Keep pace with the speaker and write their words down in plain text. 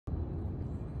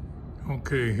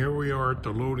Okay, here we are at the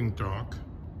loading dock.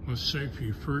 Let's say if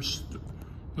you first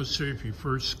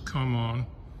come on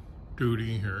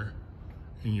duty here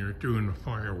and you're doing a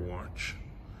fire watch.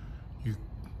 You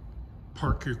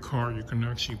park your car, you can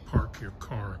actually park your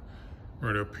car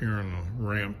right up here on the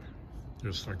ramp.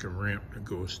 Just like a ramp that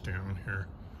goes down here.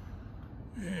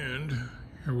 And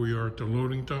here we are at the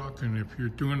loading dock, and if you're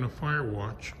doing a fire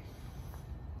watch,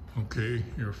 okay,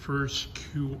 your first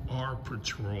QR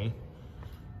patrol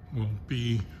will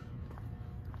be,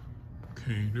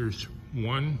 okay, there's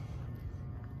 1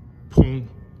 pull,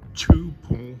 2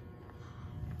 pull,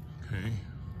 okay,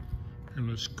 and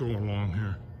let's go along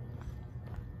here,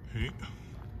 okay,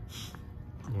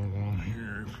 go along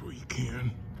here if we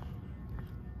can.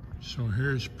 So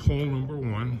here's pull number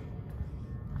 1,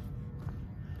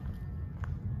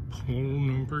 pull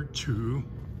number 2,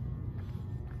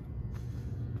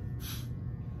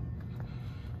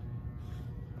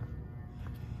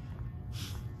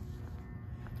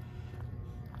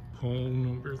 pull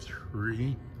number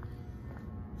 3,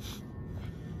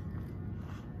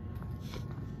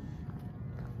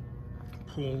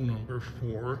 pull number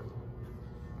 4,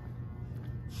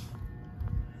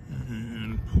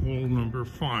 and pull number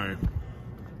 5.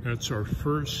 That's our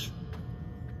first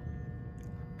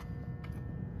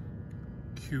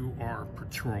QR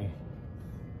patrol.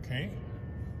 Okay,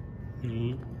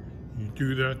 you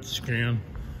do that scan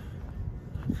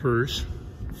first,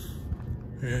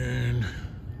 and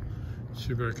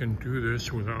see if I can do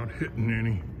this without hitting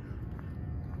any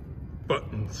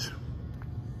buttons.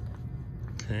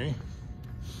 Okay,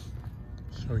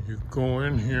 so you go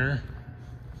in here.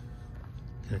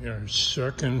 Okay, our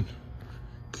second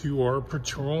QR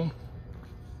patrol.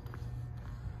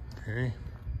 Okay,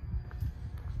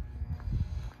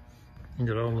 you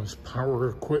got all this power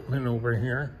equipment over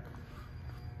here.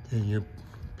 Okay, you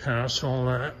pass all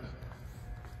that.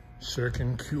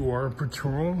 Second QR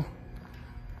patrol.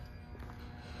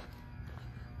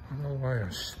 I don't know why I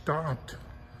stopped,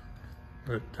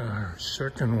 but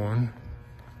second one,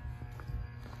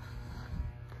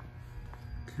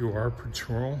 QR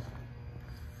patrol.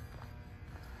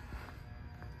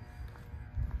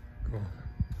 Go,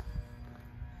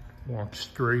 walk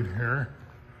straight here,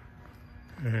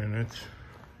 and it's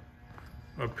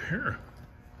up here.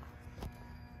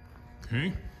 Okay,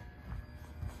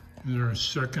 is there a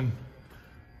second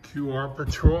QR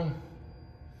patrol?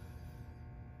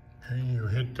 Okay, you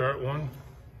hit that one,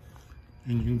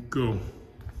 and you go.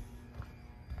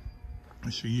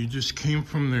 So you just came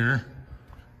from there,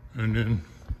 and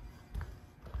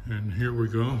here we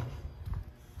go.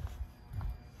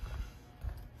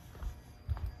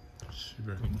 Let's see if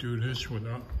I can do this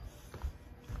without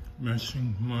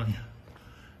messing my. And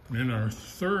then our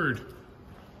third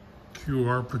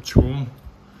QR patrol.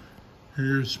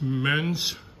 Here's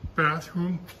men's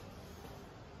bathroom.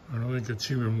 I don't think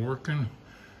it's even working.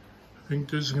 I think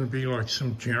this is going to be like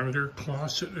some janitor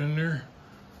closet in there.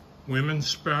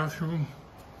 Women's bathroom.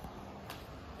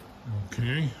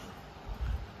 Okay.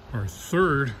 Our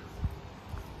third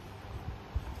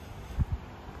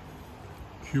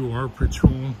QR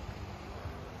patrol.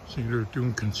 See, they're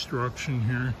doing construction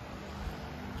here.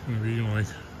 It's going to be like,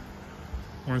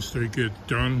 once they get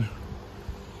done,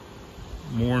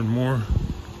 more and more,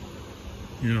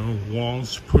 you know,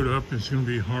 walls put up. It's going to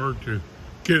be hard to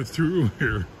get through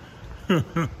here.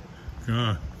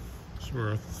 God. So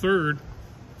our third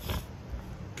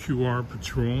QR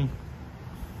patrol,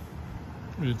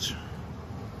 it's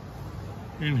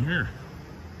in here.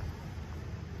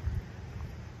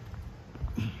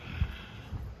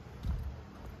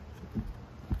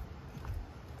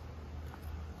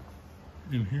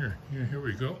 In here. Yeah, here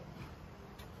we go.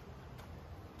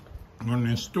 On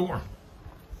this door.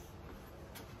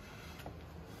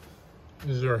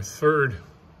 This is our third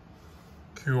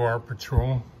QR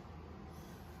patrol.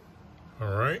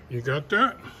 All right, you got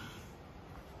that?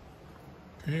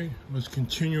 Okay, let's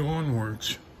continue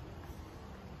onwards.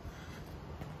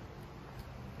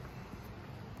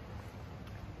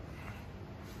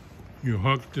 You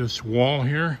hug this wall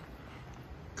here,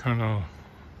 kind of,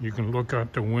 you can look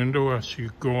out the window as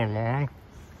you go along,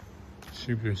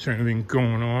 see if there's anything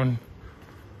going on,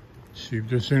 see if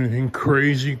there's anything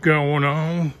crazy going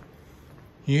on.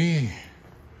 Yeah,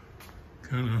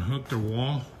 kind of hug the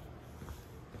wall.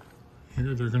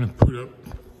 Here they're gonna put up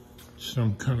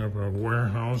some kind of a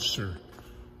warehouse or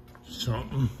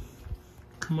something.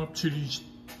 Come up to these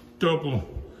double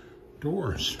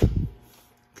doors,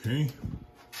 okay?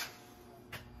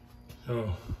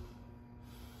 So,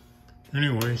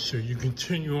 anyway, so you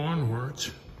continue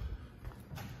onwards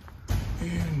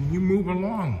and you move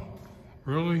along.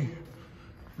 Really,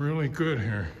 really good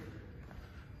here.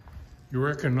 You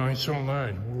recognize all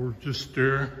that. We were just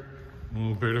there a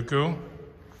little bit ago.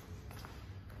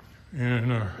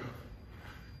 And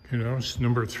it's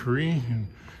number 3. And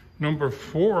number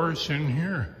 4 is in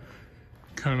here.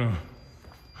 Kind of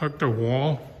hug the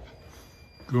wall.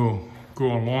 Go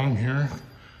along here.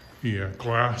 The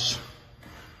glass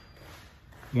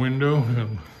window.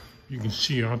 And you can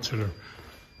see out to the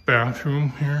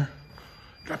bathroom here.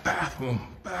 The bathroom.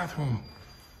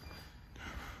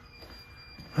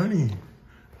 Honey,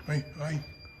 I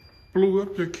blew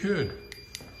up the kid.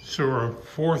 So our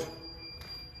 4th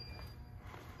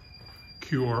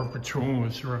QR patrol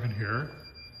is right here.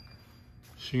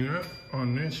 See that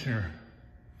on this here.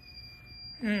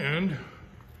 And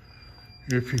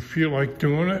if you feel like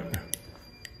doing it,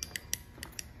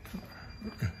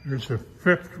 there's a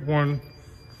 5th one.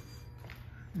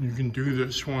 You can do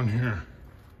this one here.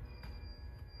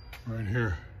 Right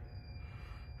here.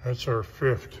 That's our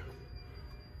 5th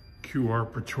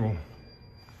QR patrol.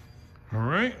 All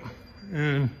right,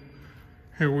 and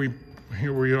here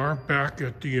we are back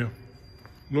at the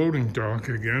loading dock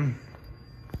again.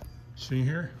 See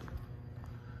here,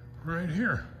 right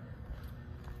here,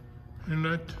 and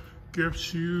that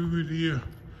gives you the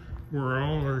where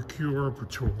all our QR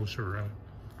patrols are at.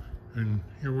 And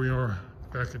here we are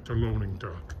back at the loading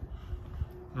dock.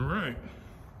 All right.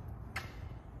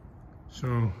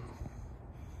 So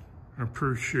I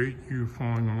appreciate you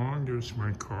following along. There's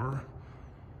my car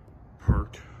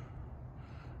parked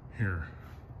here.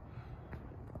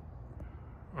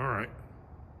 All right.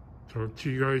 Talk to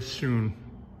you guys soon.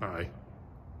 Bye.